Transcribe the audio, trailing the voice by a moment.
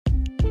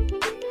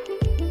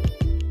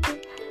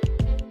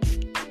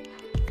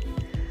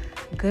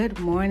Good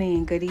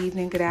morning, good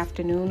evening, good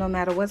afternoon, no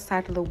matter what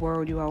side of the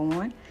world you are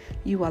on.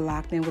 You are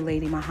locked in with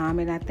Lady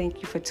Muhammad. I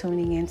thank you for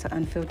tuning in to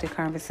Unfiltered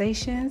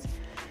Conversations,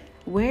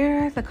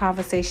 where the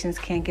conversations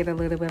can get a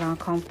little bit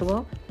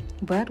uncomfortable,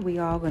 but we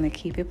all going to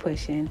keep it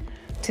pushing.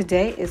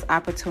 Today is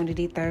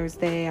Opportunity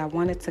Thursday. I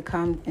wanted to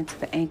come into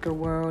the anchor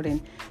world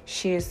and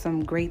share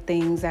some great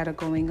things that are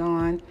going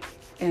on.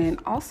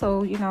 And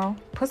also,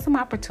 put some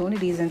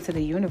opportunities into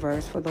the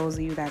universe for those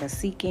of you that are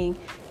seeking.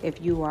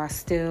 If you are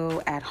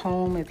still at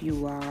home, if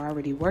you are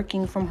already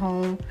working from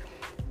home,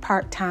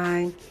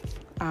 part-time,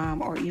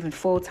 or even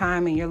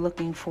full-time, and you're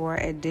looking for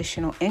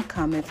additional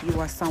income, if you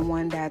are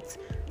someone that's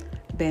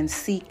been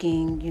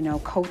seeking,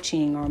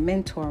 coaching or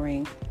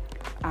mentoring,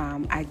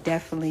 I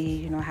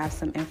definitely, have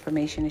some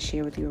information to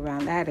share with you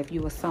around that. If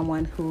you are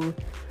someone who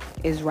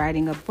is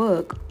writing a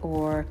book,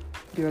 or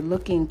you're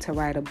looking to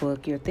write a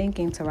book, you're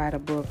thinking to write a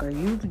book, or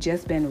you've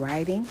just been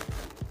writing,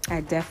 I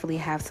definitely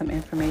have some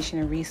information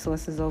and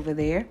resources over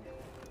there.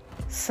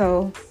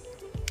 So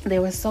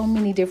there are so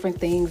many different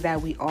things that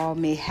we all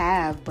may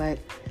have, but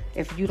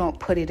if you don't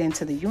put it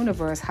into the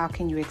universe, how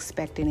can you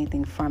expect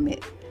anything from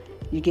it?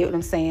 You get what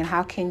I'm saying?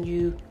 How can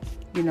you,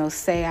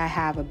 say I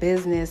have a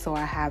business or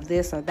I have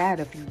this or that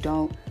if you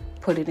don't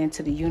put it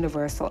into the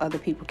universe so other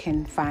people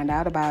can find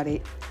out about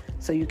it,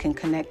 so you can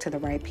connect to the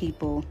right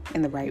people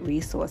and the right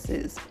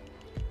resources.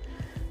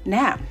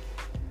 Now,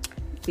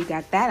 we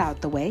got that out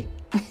the way.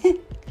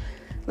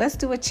 Let's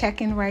do a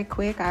check-in right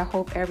quick. I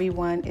hope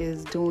everyone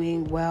is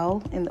doing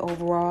well in the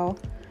overall.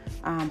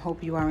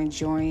 Hope you are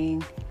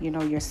enjoying,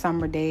 your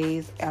summer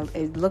days.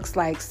 It looks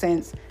like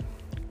since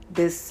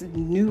this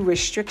new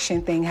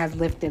restriction thing has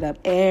lifted up,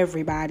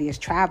 everybody is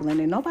traveling,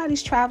 and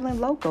nobody's traveling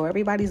local.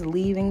 Everybody's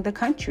leaving the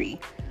country.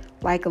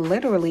 Like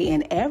literally,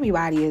 and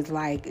everybody is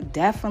like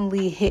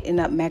definitely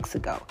hitting up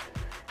Mexico.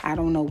 I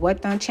don't know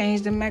what done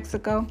changed in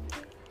Mexico,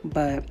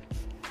 but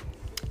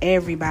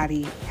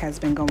everybody has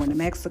been going to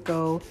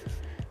Mexico.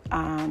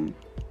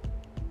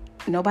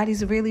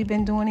 Nobody's really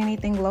been doing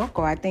anything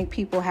local. I think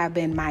people have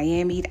been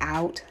Miami'd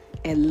out,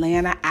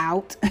 Atlanta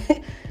out.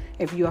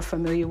 If you are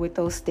familiar with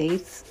those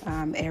states,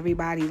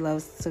 everybody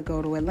loves to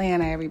go to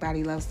Atlanta.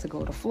 Everybody loves to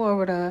go to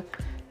Florida,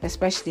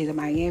 especially the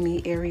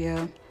Miami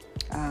area.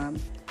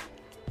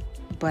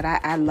 But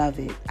I love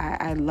it.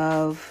 I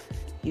love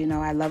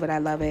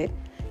it.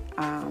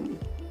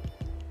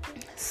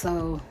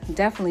 So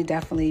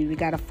definitely, we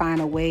got to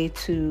find a way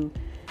to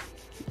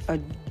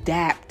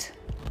adapt.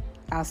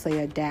 I'll say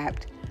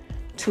adapt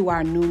to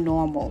our new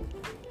normal.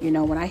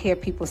 When I hear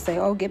people say,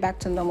 oh, get back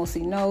to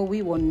normalcy. No,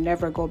 we will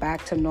never go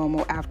back to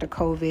normal after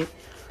COVID.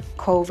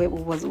 COVID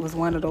was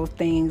one of those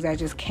things that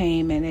just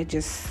came and it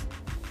just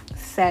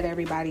set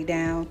everybody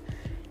down.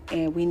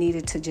 And we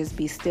needed to just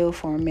be still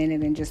for a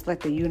minute and just let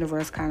the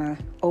universe kind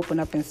of open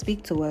up and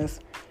speak to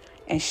us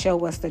and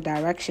show us the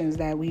directions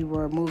that we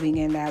were moving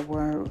in that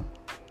were,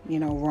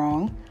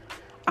 wrong.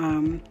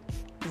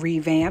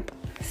 Revamp,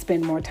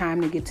 spend more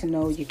time to get to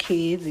know your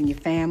kids and your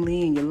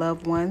family and your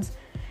loved ones.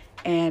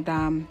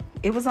 And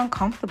it was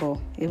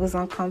uncomfortable. It was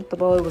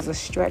a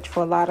stretch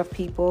for a lot of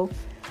people,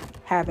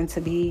 having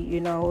to be,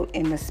 in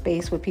the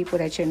space with people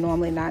that you're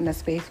normally not in a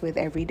space with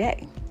every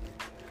day.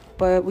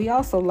 But we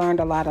also learned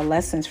a lot of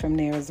lessons from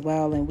there as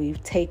well, and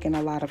we've taken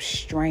a lot of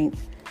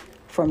strength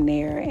from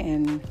there.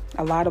 And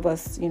a lot of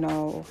us,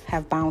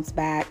 have bounced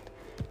back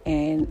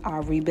and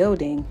are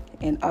rebuilding,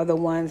 and other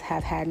ones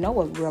have had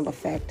no real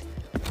effect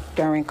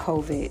during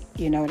COVID,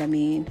 you know what I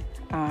mean?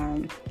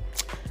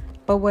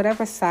 But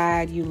whatever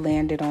side you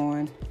landed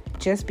on,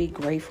 just be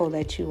grateful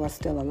that you are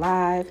still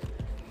alive.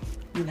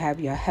 You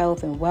have your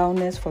health and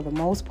wellness for the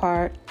most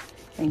part.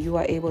 And you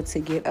are able to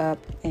get up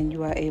and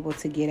you are able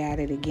to get at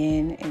it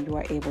again, and you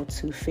are able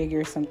to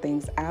figure some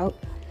things out,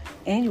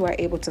 and you are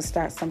able to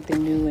start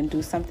something new and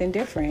do something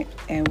different.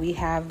 And we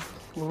have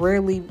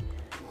really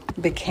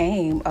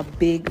became a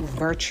big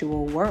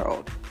virtual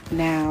world.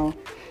 Now,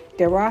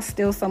 there are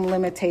still some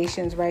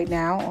limitations right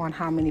now on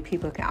how many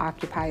people can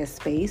occupy a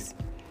space.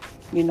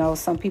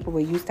 Some people were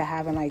used to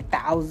having like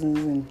thousands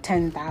and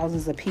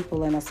 10,000s of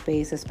people in a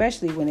space,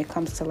 especially when it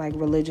comes to like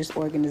religious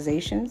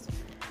organizations.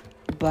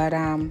 But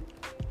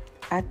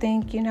I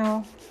think,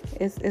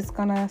 it's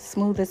going to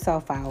smooth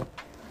itself out.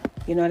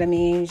 You know what I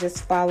mean?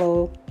 Just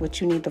follow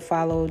what you need to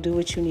follow, do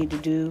what you need to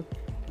do,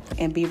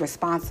 and be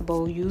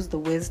responsible. Use the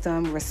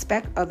wisdom,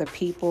 respect other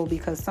people,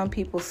 because some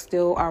people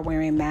still are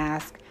wearing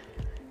masks.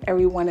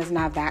 Everyone is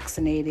not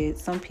vaccinated.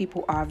 Some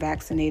people are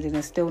vaccinated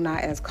and still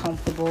not as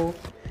comfortable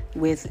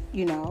with,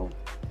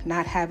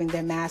 not having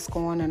their mask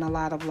on in a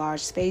lot of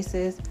large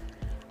spaces.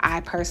 I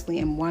personally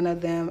am one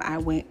of them. I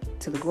went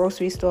to the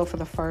grocery store for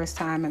the first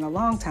time in a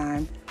long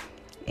time,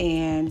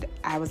 and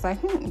I was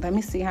like, let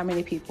me see how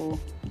many people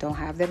don't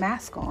have their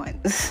mask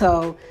on.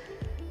 So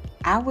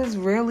I was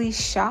really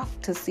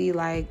shocked to see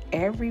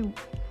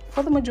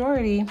for the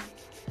majority,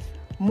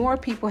 more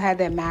people had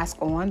their mask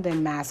on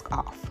than mask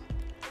off.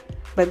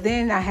 But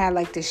then I had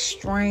this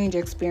strange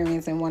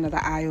experience in one of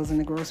the aisles in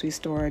the grocery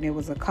store, and it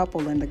was a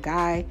couple, and the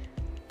guy,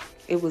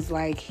 it was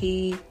like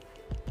he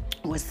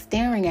was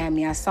staring at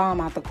me. I saw him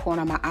out the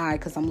corner of my eye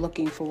because I'm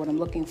looking for what I'm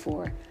looking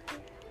for.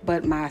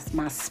 But my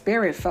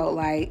spirit felt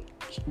like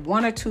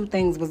one or two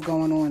things was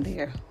going on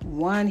there.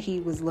 One, he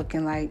was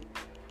looking like,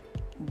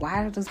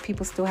 why do those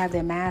people still have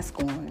their mask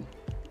on?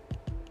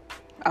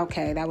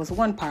 Okay, that was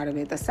one part of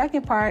it. The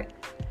second part,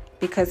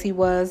 because he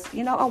was,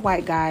 a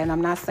white guy, and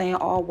I'm not saying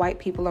all white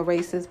people are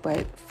racist,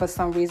 but for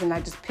some reason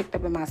I just picked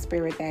up in my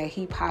spirit that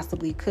he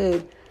possibly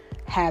could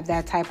have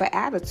that type of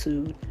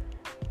attitude.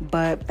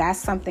 But that's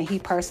something he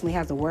personally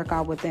has to work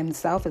out with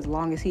himself. As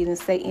long as he didn't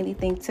say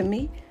anything to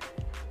me,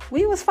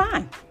 we was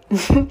fine.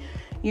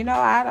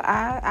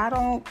 I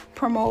don't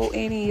promote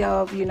any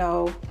of,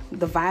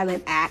 the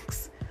violent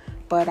acts,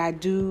 but I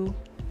do,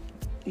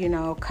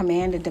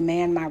 command and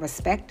demand my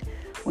respect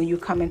when you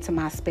come into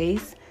my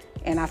space.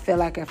 And I feel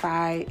like if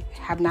I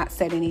have not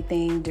said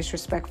anything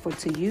disrespectful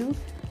to you,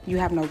 you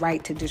have no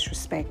right to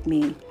disrespect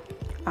me.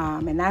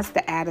 And that's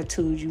the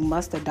attitude you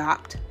must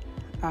adopt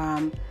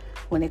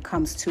when it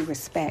comes to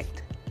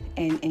respect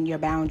and your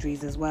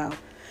boundaries as well.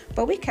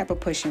 But we kept it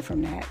pushing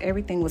from that.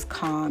 Everything was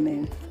calm,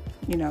 and,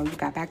 you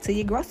got back to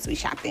your grocery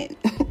shopping.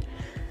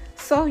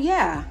 So,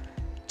 yeah,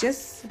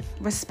 just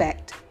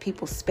respect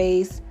people's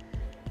space.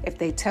 If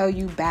they tell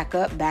you back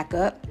up, back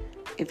up.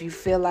 If you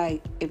feel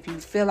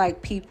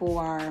like people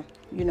are,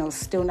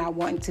 still not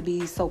wanting to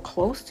be so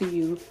close to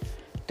you,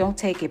 don't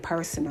take it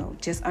personal.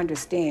 Just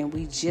understand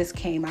we just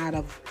came out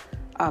of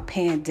a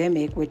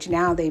pandemic, which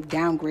now they've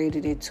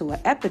downgraded it to an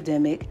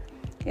epidemic.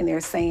 And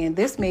they're saying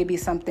this may be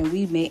something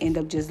we may end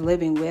up just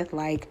living with,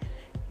 like,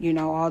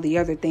 all the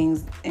other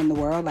things in the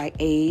world, like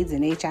AIDS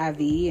and HIV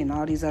and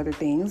all these other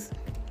things.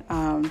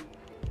 And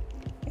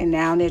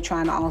now they're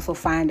trying to also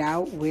find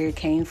out where it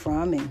came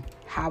from and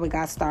how it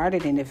got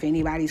started, and if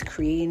anybody's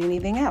creating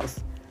anything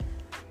else.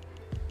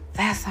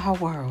 That's our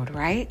world,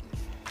 right?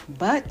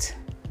 But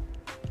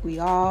we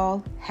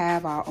all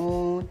have our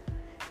own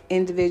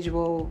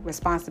individual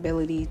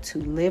responsibility to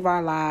live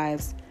our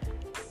lives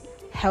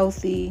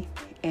healthy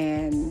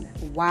and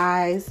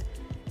wise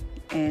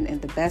and in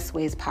the best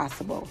ways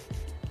possible.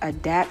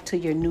 Adapt to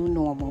your new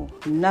normal.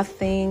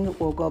 Nothing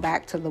will go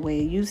back to the way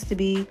it used to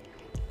be.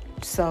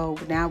 So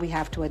now we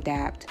have to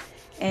adapt.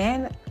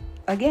 And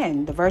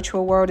again, the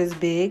virtual world is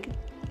big,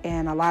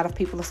 and a lot of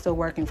people are still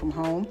working from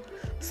home.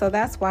 So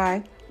that's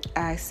why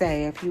I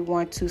say, if you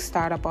want to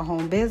start up a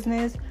home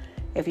business,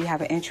 if you have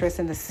an interest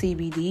in the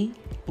CBD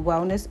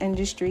wellness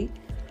industry,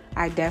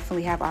 I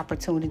definitely have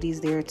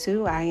opportunities there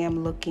too. I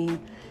am looking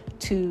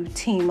to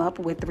team up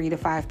with 3 to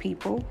 5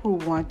 people who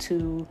want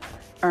to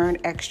earn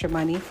extra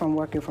money from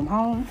working from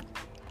home.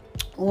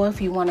 Or if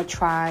you want to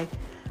try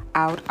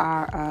out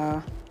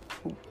our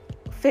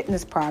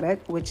fitness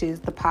product, which is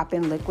the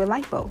Pop-In Liquid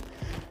Lipo.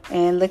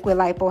 And Liquid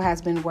Lipo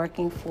has been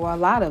working for a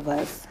lot of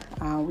us.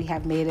 We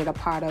have made it a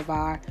part of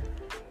our,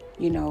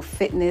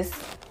 fitness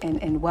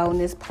and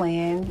wellness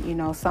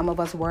plan. Some of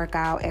us work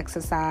out,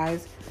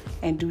 exercise,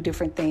 and do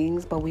different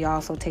things, but we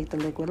also take the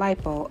Liquid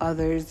Lipo.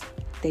 Others,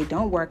 they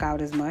don't work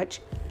out as much,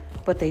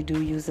 but they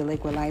do use the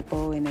Liquid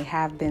Lipo, and they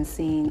have been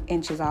seeing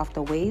inches off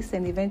the waist,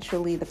 and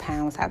eventually the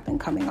pounds have been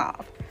coming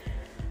off.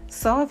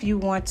 So if you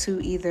want to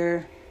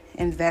either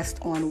invest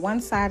on one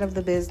side of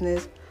the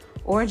business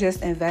or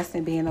just invest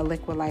in being a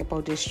Liquid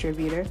Lipo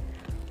distributor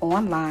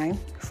online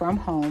from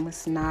home,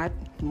 it's not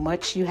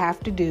much you have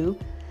to do.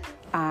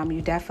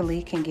 You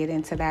definitely can get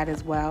into that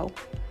as well.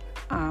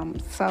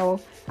 So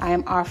I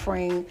am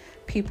offering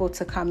people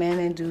to come in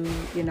and do,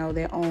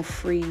 their own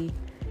free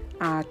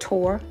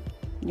tour,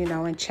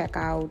 and check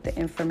out the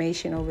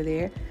information over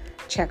there,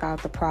 check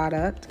out the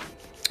product.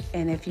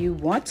 And if you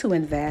want to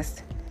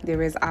invest,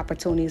 there is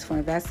opportunities for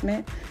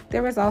investment.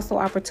 There is also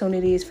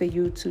opportunities for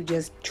you to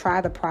just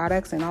try the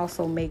products and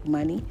also make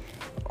money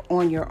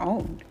on your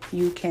own.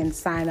 You can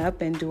sign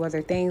up and do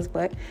other things,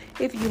 but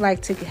if you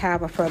like to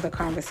have a further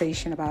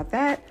conversation about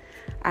that,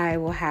 I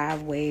will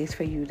have ways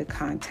for you to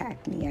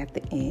contact me at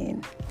the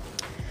end.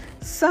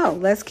 So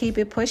let's keep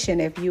it pushing.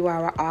 If you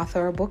are an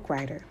author or book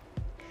writer,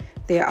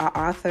 there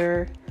are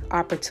author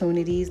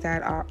opportunities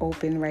that are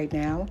open right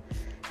now.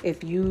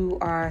 If you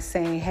are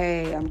saying,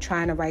 hey, I'm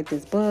trying to write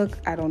this book,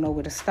 I don't know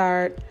where to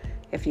start.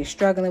 If you're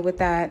struggling with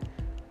that,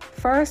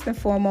 first and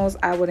foremost,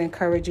 I would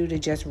encourage you to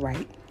just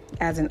write.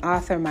 As an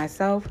author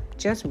myself,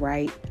 just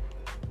write.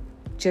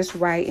 Just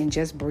write and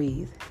just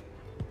breathe.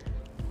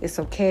 It's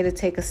okay to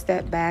take a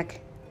step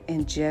back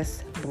and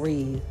just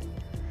breathe.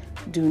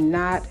 Do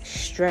not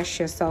stress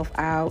yourself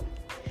out.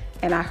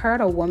 And I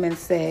heard a woman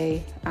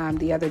say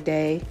the other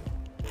day,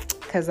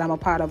 because I'm a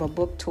part of a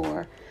book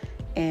tour,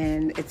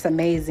 and it's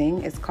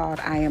amazing. It's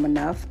called I Am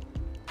Enough.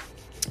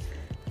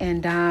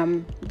 And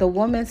the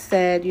woman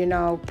said,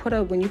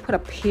 when you put a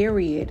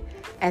period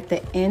at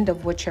the end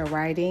of what you're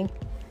writing,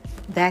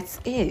 that's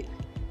it.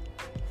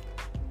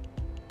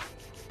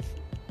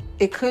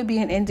 It could be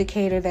an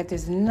indicator that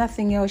there's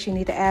nothing else you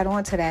need to add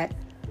on to that.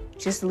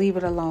 Just leave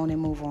it alone and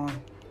move on.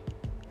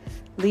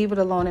 Leave it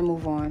alone and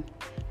move on.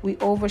 We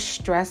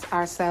overstress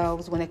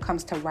ourselves when it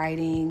comes to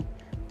writing,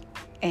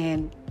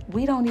 and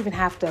we don't even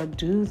have to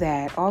do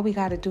that. All we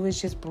got to do is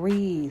just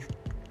breathe.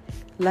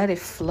 Let it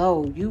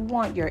flow. You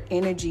want your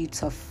energy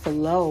to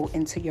flow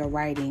into your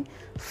writing,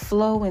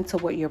 flow into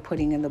what you're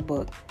putting in the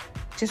book.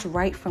 Just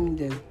write from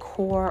the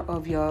core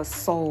of your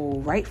soul,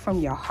 write from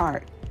your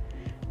heart,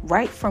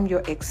 write from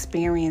your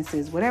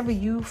experiences. Whatever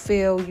you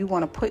feel you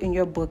want to put in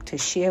your book to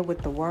share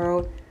with the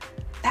world,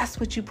 that's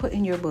what you put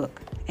in your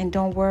book. And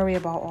don't worry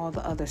about all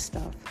the other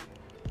stuff.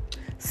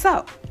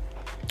 So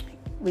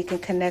we can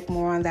connect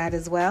more on that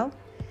as well.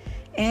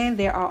 And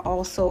there are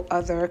also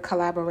other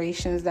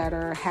collaborations that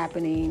are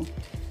happening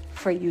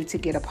for you to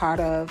get a part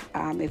of.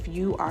 If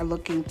you are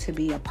looking to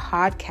be a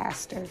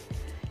podcaster,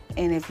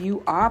 and if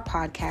you are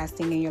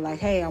podcasting and you're like,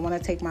 hey, I want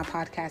to take my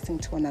podcasting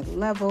to another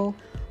level,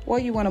 or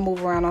you want to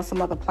move around on some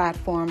other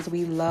platforms,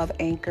 we love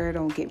Anchor,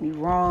 don't get me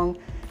wrong.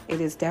 It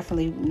is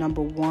definitely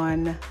number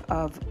one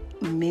of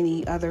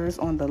many others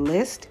on the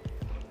list.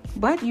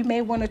 But you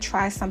may want to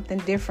try something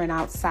different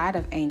outside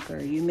of Anchor.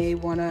 You may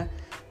want to,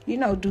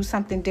 do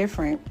something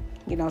different.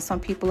 Some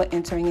people are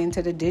entering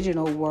into the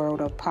digital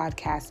world of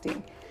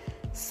podcasting.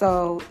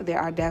 So there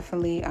are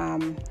definitely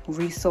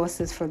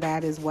resources for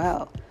that as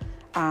well.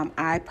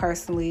 I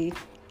personally,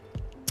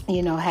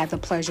 had the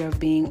pleasure of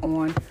being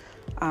on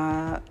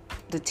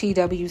the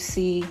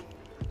TWC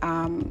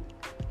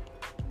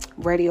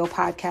radio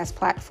podcast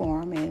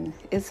platform. And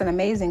it's an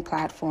amazing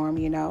platform,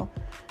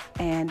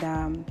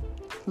 and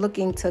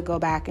looking to go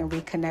back and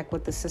reconnect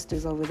with the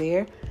sisters over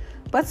there.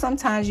 But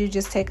sometimes you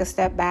just take a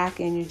step back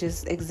and you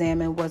just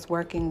examine what's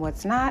working,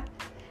 what's not,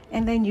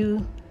 and then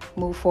you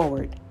move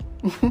forward.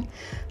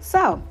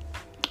 So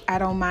I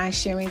don't mind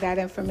sharing that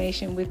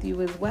information with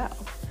you as well.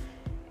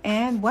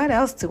 And what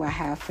else do I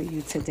have for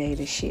you today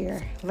to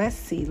share? Let's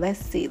see.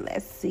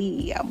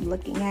 I'm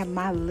looking at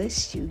my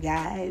list, you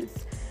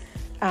guys.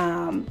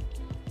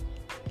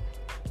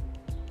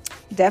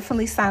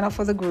 Definitely sign up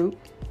for the group.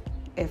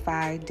 If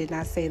I did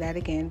not say that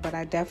again, but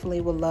I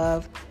definitely would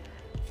love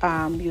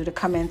you to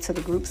come into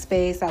the group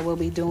space. I will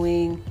be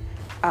doing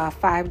a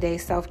 5-day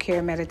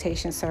self-care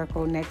meditation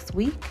circle next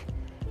week,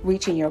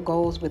 reaching your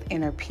goals with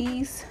inner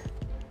peace.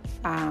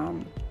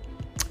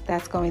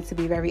 That's going to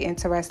be very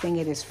interesting.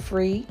 It is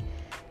free.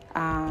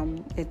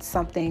 It's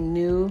something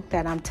new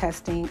that I'm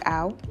testing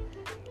out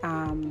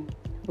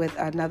with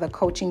another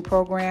coaching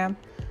program,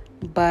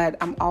 but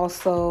I'm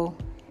also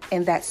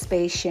in that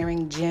space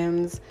sharing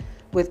gems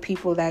with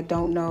people that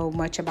don't know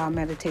much about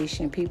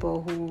meditation,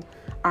 people who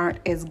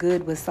aren't as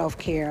good with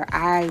self-care.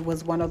 I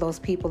was one of those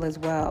people as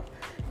well,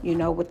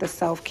 with the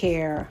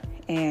self-care.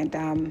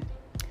 And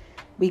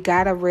we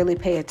got to really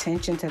pay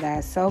attention to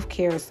that.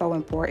 Self-care is so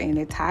important.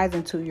 It ties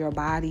into your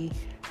body,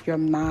 your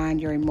mind,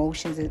 your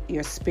emotions,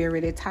 your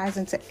spirit. It ties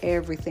into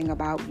everything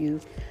about you.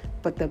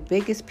 But the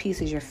biggest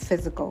piece is your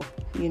physical.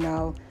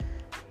 You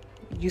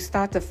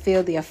start to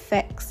feel the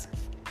effects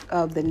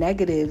of the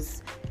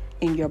negatives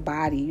in your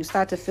body. You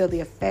start to feel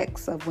the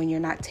effects of when you're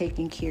not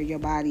taking care of your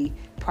body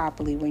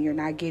properly, when you're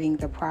not getting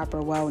the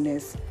proper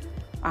wellness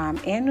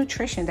and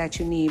nutrition that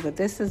you need. But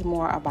this is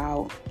more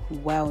about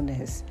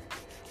wellness.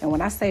 And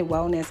when I say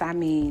wellness, I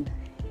mean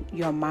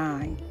your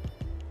mind,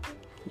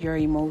 your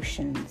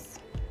emotions,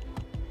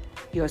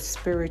 your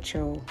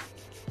spiritual.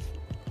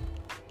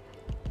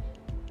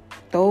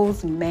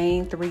 Those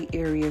main 3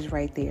 areas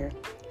right there.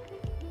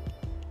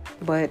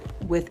 But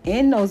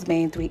within those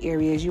main 3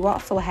 areas, you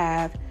also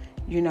have,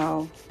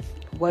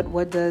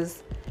 what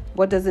does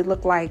it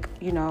look like,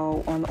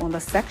 on the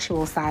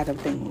sexual side of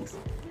things?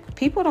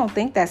 People don't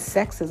think that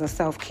sex is a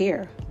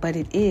self-care, but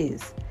it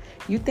is.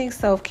 You think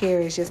self-care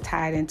is just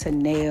tied into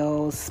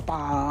nails,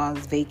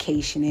 spas,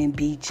 vacationing,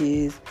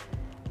 beaches,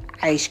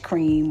 ice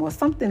cream, or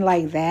something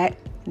like that.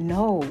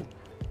 No.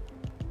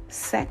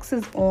 Sex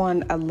is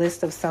on a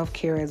list of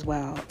self-care as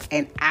well.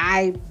 And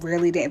I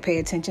really didn't pay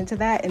attention to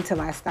that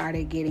until I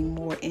started getting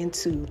more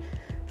into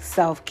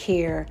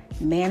self-care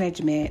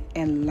management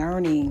and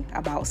learning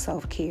about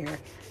self-care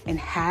and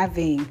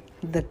having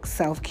the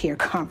self-care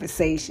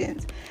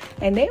conversations.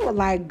 And they were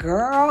like,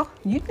 girl,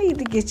 you need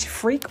to get your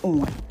freak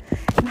on.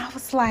 And I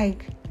was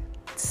like,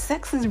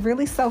 sex is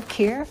really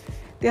self-care?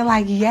 They're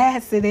like,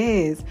 yes, it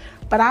is.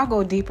 But I'll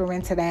go deeper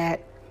into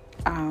that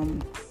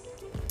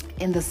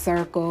in the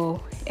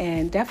circle,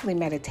 and definitely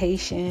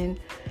meditation.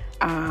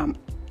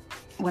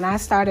 When I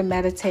started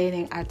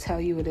meditating, I tell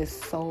you, it is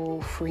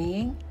so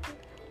freeing,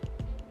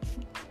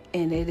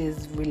 and it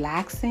is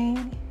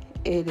relaxing.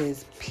 It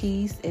is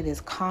peace. It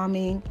is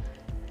calming.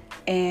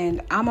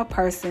 And I'm a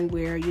person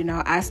where,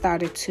 I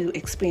started to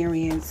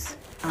experience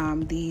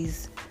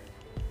these,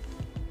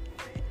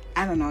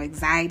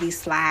 anxiety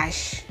 /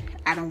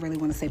 I don't really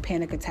want to say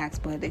panic attacks,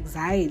 but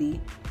anxiety.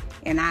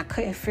 And I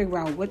couldn't figure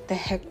out what the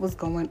heck was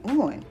going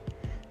on.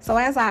 So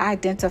as I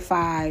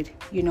identified,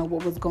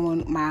 what was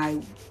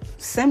my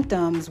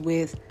symptoms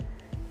with,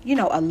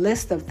 a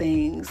list of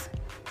things,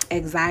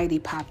 anxiety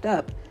popped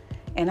up.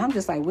 And I'm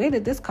just like, where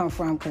did this come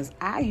from? Because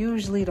I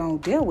usually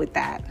don't deal with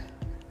that.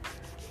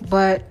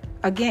 But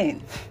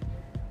again,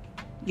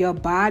 your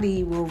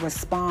body will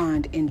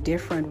respond in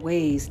different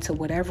ways to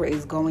whatever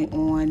is going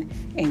on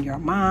in your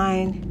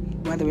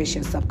mind, whether it's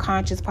your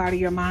subconscious part of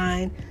your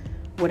mind,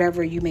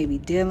 whatever you may be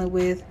dealing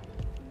with,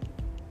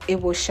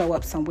 it will show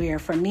up somewhere.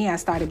 For me, I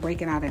started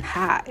breaking out in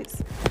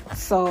hives.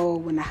 So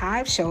when the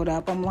hive showed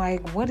up, I'm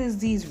like, what is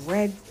these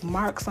red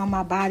marks on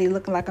my body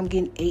looking like I'm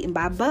getting eaten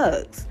by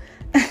bugs?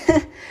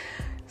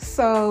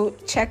 So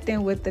checked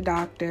in with the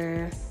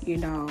doctor,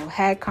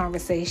 had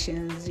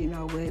conversations,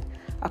 with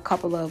a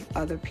couple of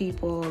other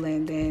people.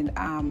 And then,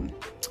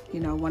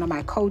 one of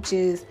my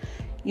coaches,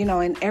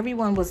 and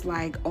everyone was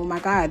like, oh my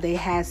God, they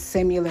had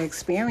similar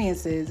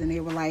experiences. And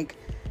they were like,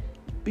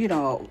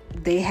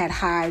 they had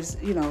hives,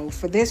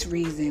 for this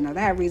reason or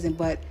that reason.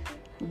 But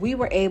we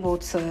were able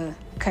to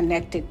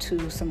connect it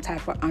to some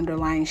type of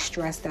underlying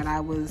stress that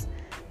I was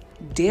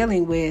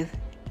dealing with,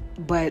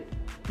 but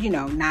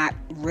not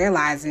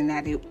realizing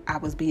that I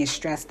was being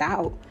stressed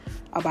out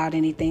about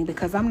anything,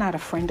 because I'm not a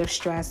friend of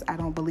stress. I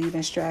don't believe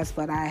in stress,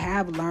 but I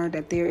have learned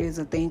that there is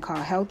a thing called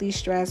healthy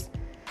stress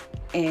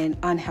and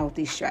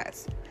unhealthy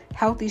stress.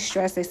 Healthy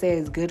stress, they say,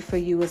 is good for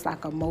you. It's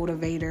like a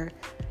motivator.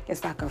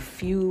 It's like a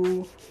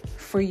fuel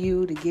for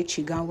you to get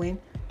you going.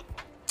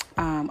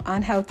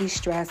 Unhealthy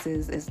stress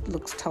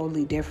looks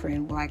totally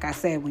different. Like I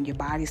said, when your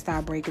body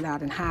starts breaking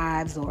out in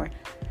hives or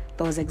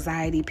those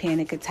anxiety,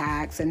 panic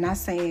attacks. And not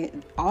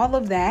saying all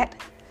of that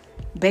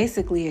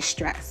basically is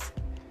stress.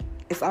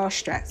 It's all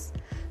stress.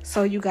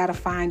 So you got to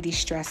find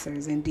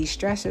de-stressors, and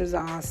de-stressors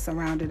are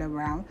surrounded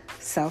around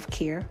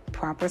self-care,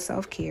 proper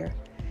self-care,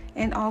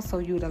 and also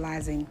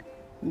utilizing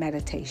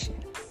meditation.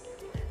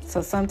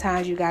 So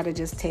sometimes you got to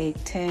just take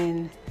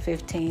 10,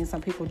 15,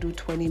 some people do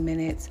 20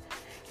 minutes,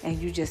 and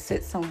you just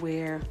sit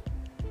somewhere,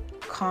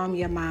 calm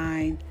your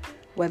mind,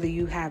 whether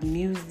you have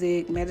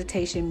music,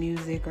 meditation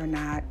music or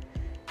not,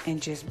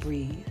 and just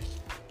breathe.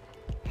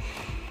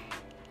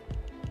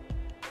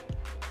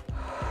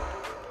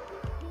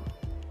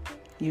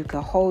 You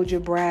can hold your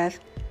breath,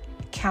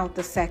 count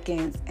the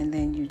seconds, and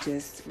then you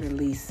just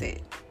release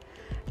it.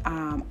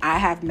 I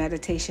have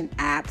meditation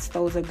apps.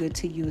 Those are good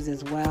to use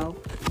as well.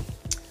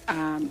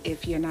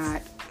 If you're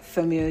not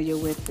familiar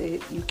with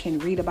it, you can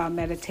read about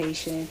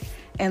meditation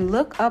and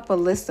look up a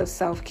list of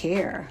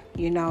self-care.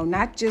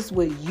 Not just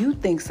what you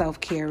think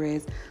self-care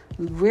is.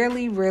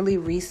 Really, really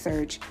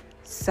research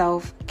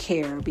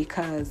self-care,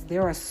 because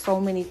there are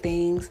so many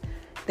things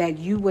that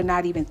you would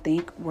not even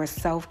think were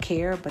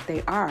self-care, but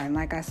they are. And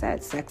like I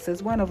said, sex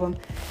is one of them.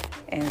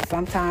 And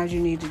sometimes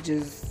you need to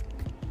just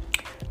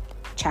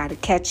try to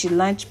catch your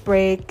lunch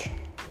break,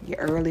 your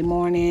early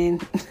morning,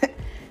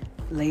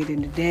 late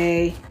in the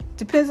day.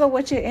 Depends on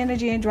what your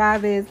energy and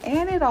drive is.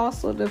 And it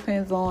also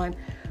depends on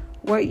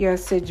what your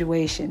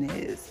situation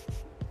is.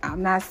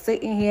 I'm not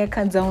sitting here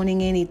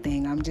condoning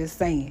anything. I'm just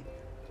saying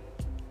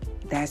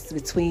that's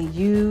between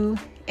you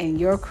and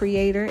your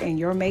creator and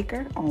your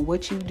maker on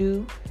what you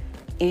do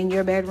in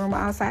your bedroom or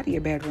outside of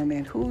your bedroom.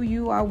 And who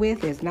you are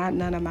with is not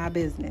none of my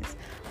business.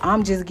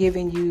 I'm just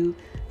giving you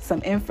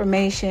some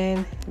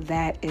information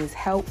that is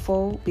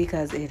helpful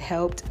because it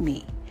helped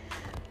me.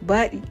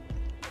 But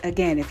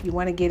again, if you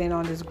want to get in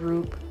on this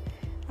group,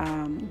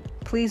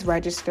 please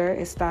register.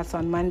 It starts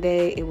on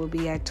Monday. It will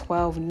be at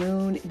 12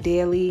 noon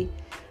daily.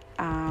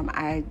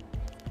 I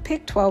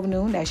picked 12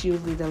 noon. That's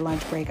usually the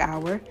lunch break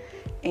hour.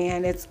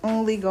 And it's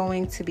only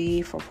going to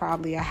be for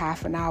probably a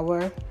half an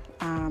hour,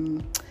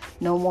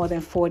 no more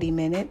than 40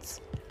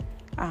 minutes.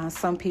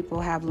 Some people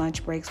have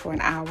lunch breaks for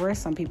an hour.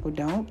 Some people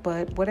don't.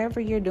 But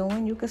whatever you're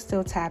doing, you can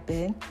still tap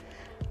in.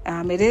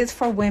 It is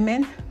for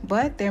women,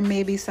 but there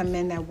may be some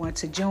men that want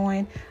to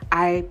join.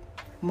 I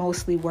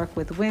mostly work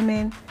with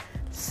women,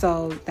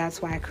 so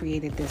that's why I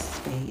created this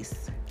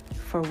space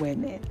for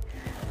women.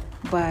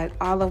 But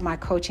all of my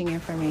coaching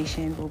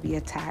information will be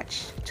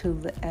attached to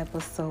the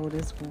episode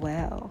as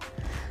well.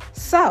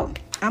 So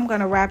I'm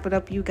going to wrap it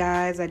up, you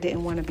guys. I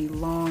didn't want to be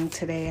long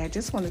today. I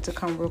just wanted to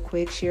come real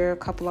quick, share a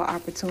couple of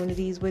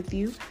opportunities with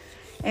you.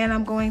 And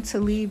I'm going to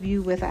leave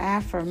you with an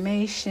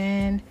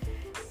affirmation.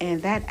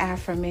 And that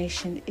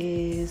affirmation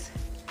is,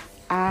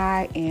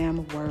 I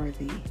am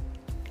worthy.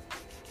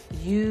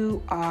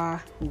 You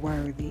are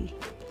worthy.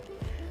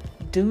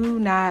 Do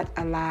not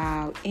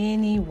allow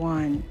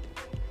anyone,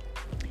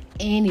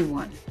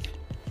 and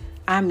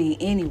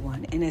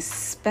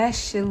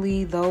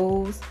especially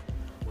those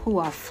who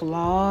are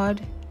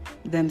flawed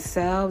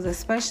themselves,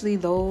 especially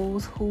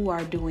those who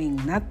are doing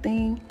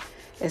nothing,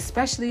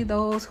 especially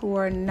those who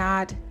are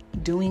not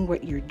doing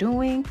what you're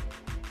doing,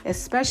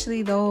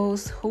 especially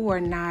those who are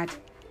not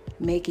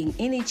making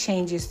any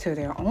changes to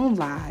their own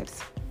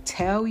lives,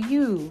 tell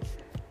you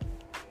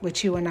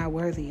what you are not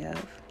worthy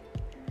of.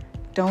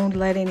 Don't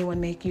let anyone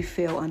make you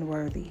feel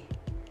unworthy.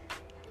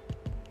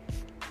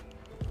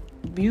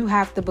 You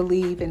have to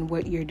believe in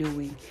what you're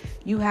doing.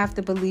 You have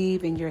to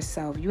believe in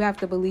yourself. You have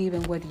to believe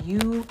in what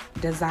you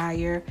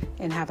desire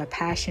and have a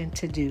passion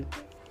to do.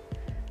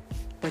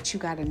 But you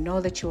got to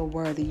know that you're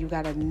worthy. You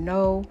got to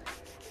know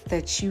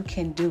that you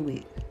can do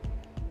it.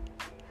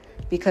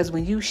 Because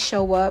when you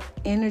show up,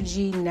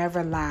 energy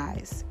never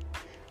lies.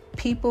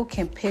 People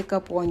can pick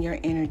up on your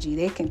energy.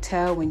 They can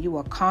tell when you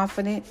are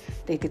confident.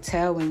 They could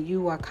tell when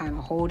you are kind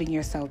of holding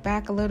yourself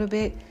back a little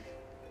bit.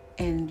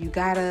 And you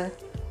got to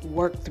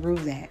work through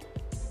that.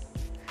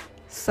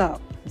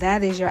 So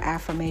that is your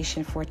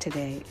affirmation for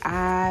today.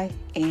 I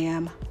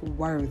am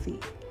worthy.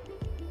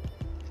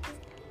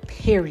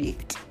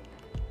 Period.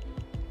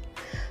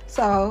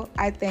 So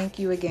I thank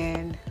you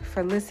again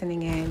for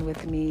listening in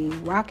with me,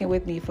 rocking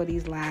with me for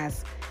these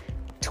last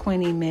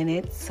 20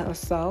 minutes or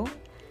so.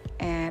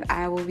 And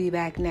I will be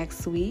back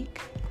next week,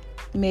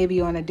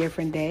 maybe on a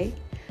different day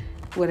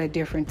with a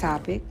different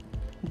topic.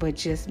 But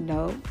just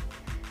know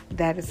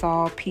that it's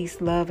all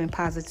peace, love, and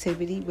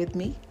positivity with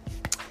me.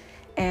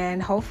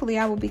 And hopefully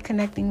I will be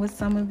connecting with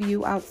some of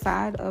you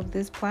outside of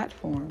this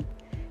platform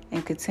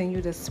and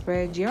continue to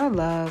spread your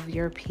love,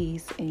 your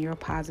peace, and your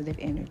positive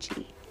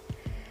energy.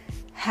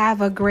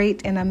 Have a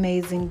great and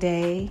amazing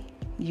day,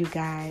 you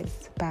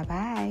guys.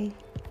 Bye-bye.